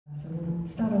So we'll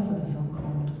start off with a song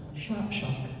called Sharp Shock.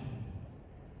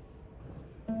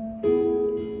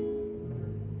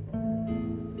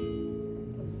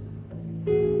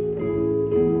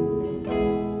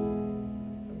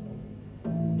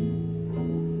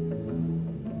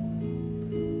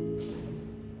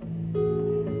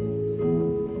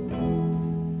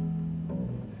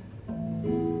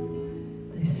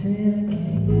 They say I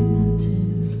came into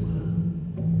this world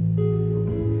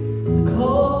with a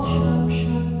cold, sharp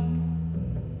shock,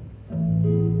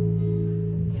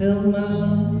 filled my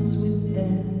lungs with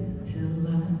air till I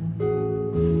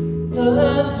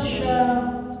learned to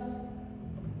shout.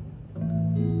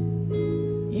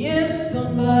 Years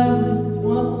gone by with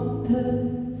wonders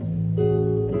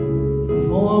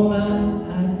before my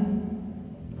eyes.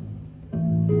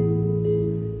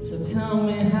 So tell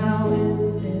me, how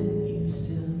is it you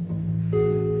still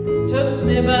took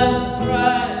me by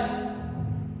surprise?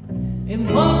 In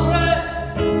one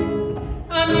breath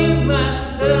I knew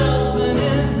myself, and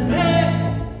in the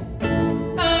next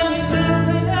I knew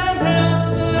nothing else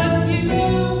but you.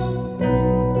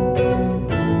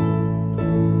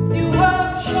 You were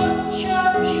sharp,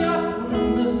 sharp, sharp from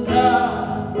the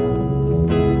start.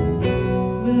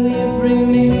 Will you bring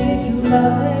me to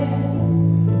life?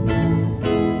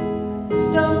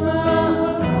 Stop my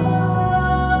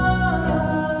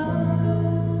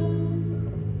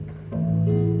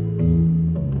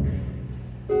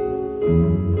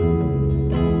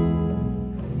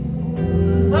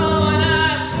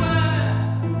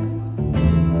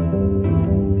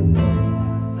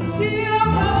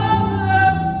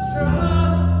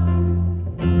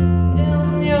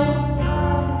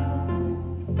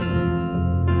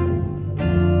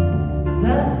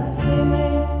that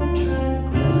seeming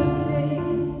tranquility,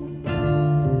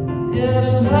 it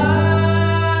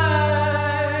lies,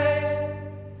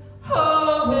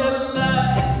 oh, it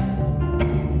lies.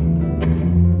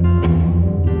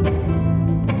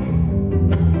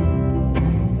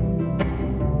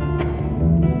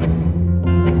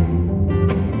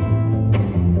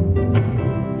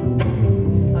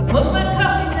 I put my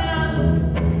coffee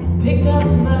down, picked up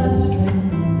my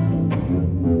strings.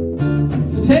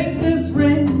 So take this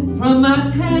ring from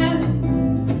my hand.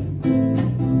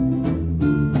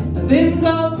 A thin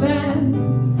gold band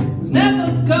was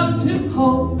never going to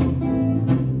hold,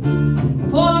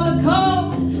 for the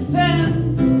cold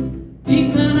descends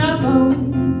deep in our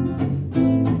bones.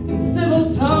 In civil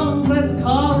tones, let's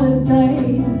call it a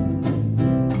day.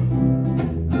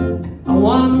 I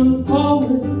want to move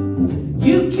forward,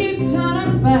 you keep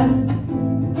turning back.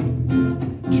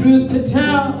 Truth to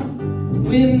tell,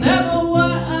 we never were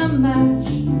a match.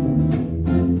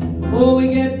 Before we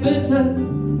get bitter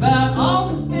about all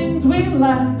the things we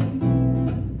lack,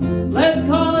 let's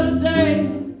call it a day,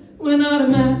 we're not a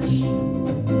match.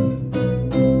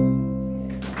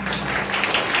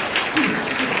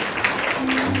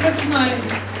 That's my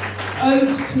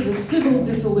ode to the civil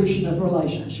dissolution of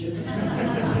relationships.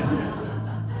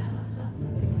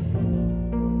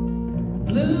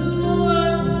 Blue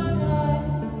of the sky,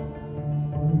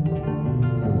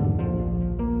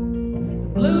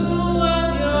 blue of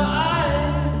your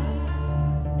eyes,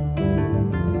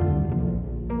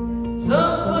 so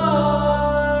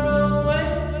far away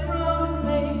from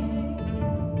me.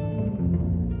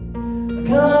 I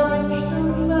can't reach them,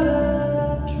 but I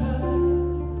try,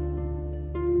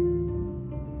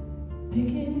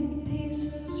 picking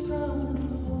pieces from the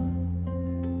floor,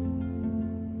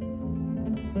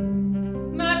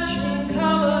 matching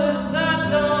colors that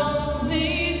don't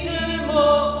meet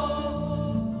anymore.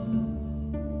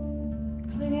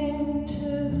 Clinging to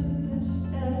this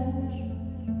edge,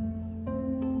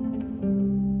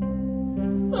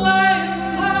 lying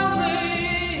lonely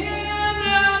in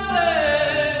your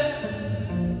bed.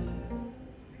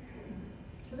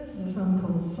 So this is a song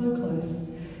called So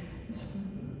Close. It's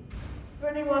for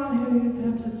anyone who,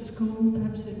 perhaps at school,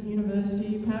 perhaps at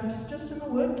university, perhaps just in the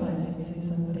workplace, you see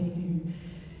somebody who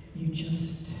you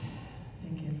just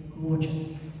think is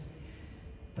gorgeous,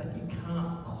 but you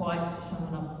can't quite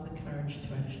summon up the courage to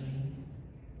actually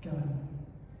go and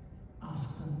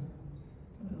ask them,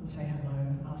 or say hello,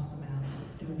 ask them out,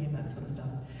 do any of that sort of stuff.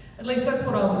 At least that's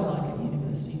what I was like at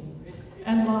university.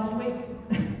 And last week.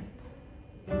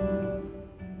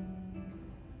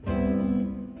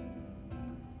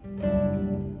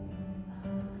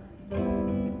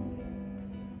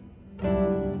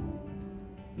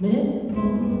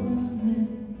 Mid-morning,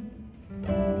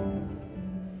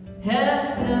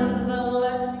 head down to the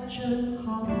lecture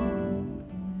hall,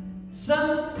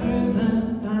 sun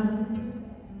cruising by,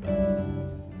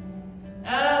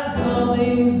 as all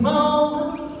these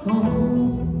moments fall.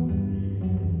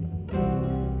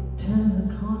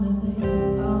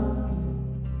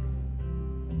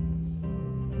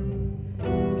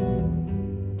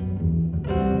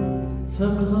 so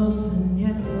close and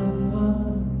yet so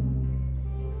far.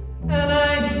 And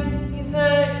I hear you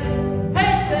say,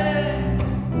 hey there,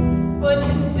 what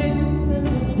you doing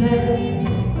today?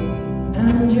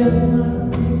 And your smile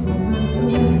takes my breath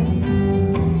away,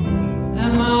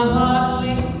 and my heart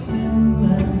leaps in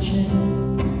my chest.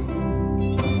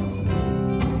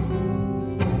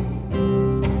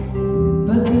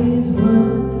 But these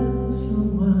words are for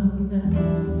someone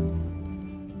else.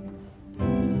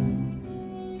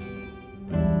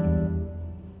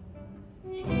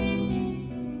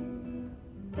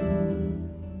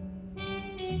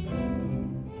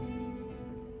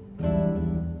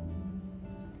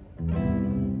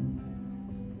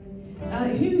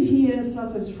 Who here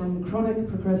suffers from chronic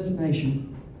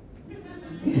procrastination?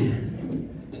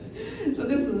 So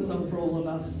this is a song for all of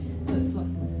us. It's like,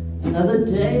 another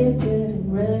day of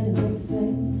getting red in the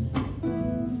face.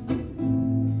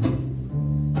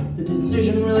 The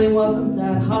decision really wasn't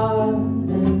that hard,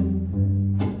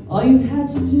 and all you had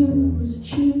to do was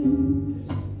choose.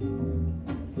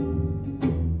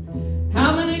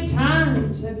 How many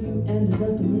times have you ended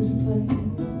up in this place?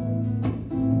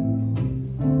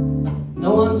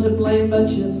 No one to blame but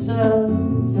yourself,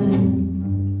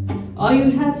 and all you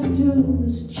had to do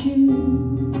was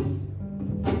choose.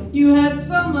 You had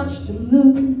so much to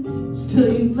lose,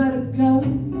 still you let it go.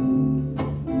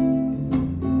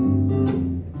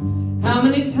 How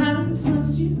many times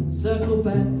must you circle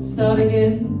back, start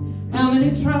again? How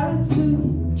many tries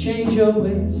to change your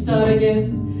ways, start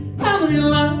again? How many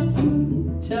lies will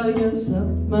you tell yourself,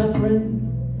 my friend,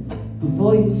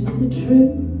 before you see the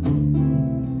truth?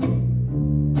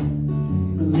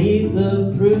 Believe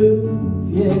the proof,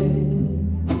 yeah.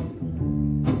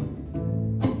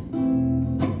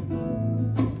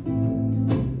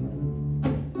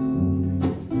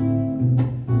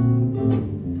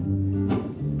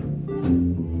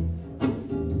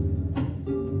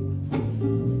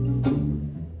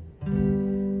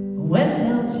 Went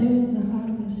down to the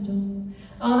hardware store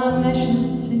on a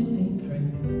mission to be free.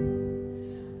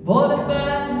 Bought a bag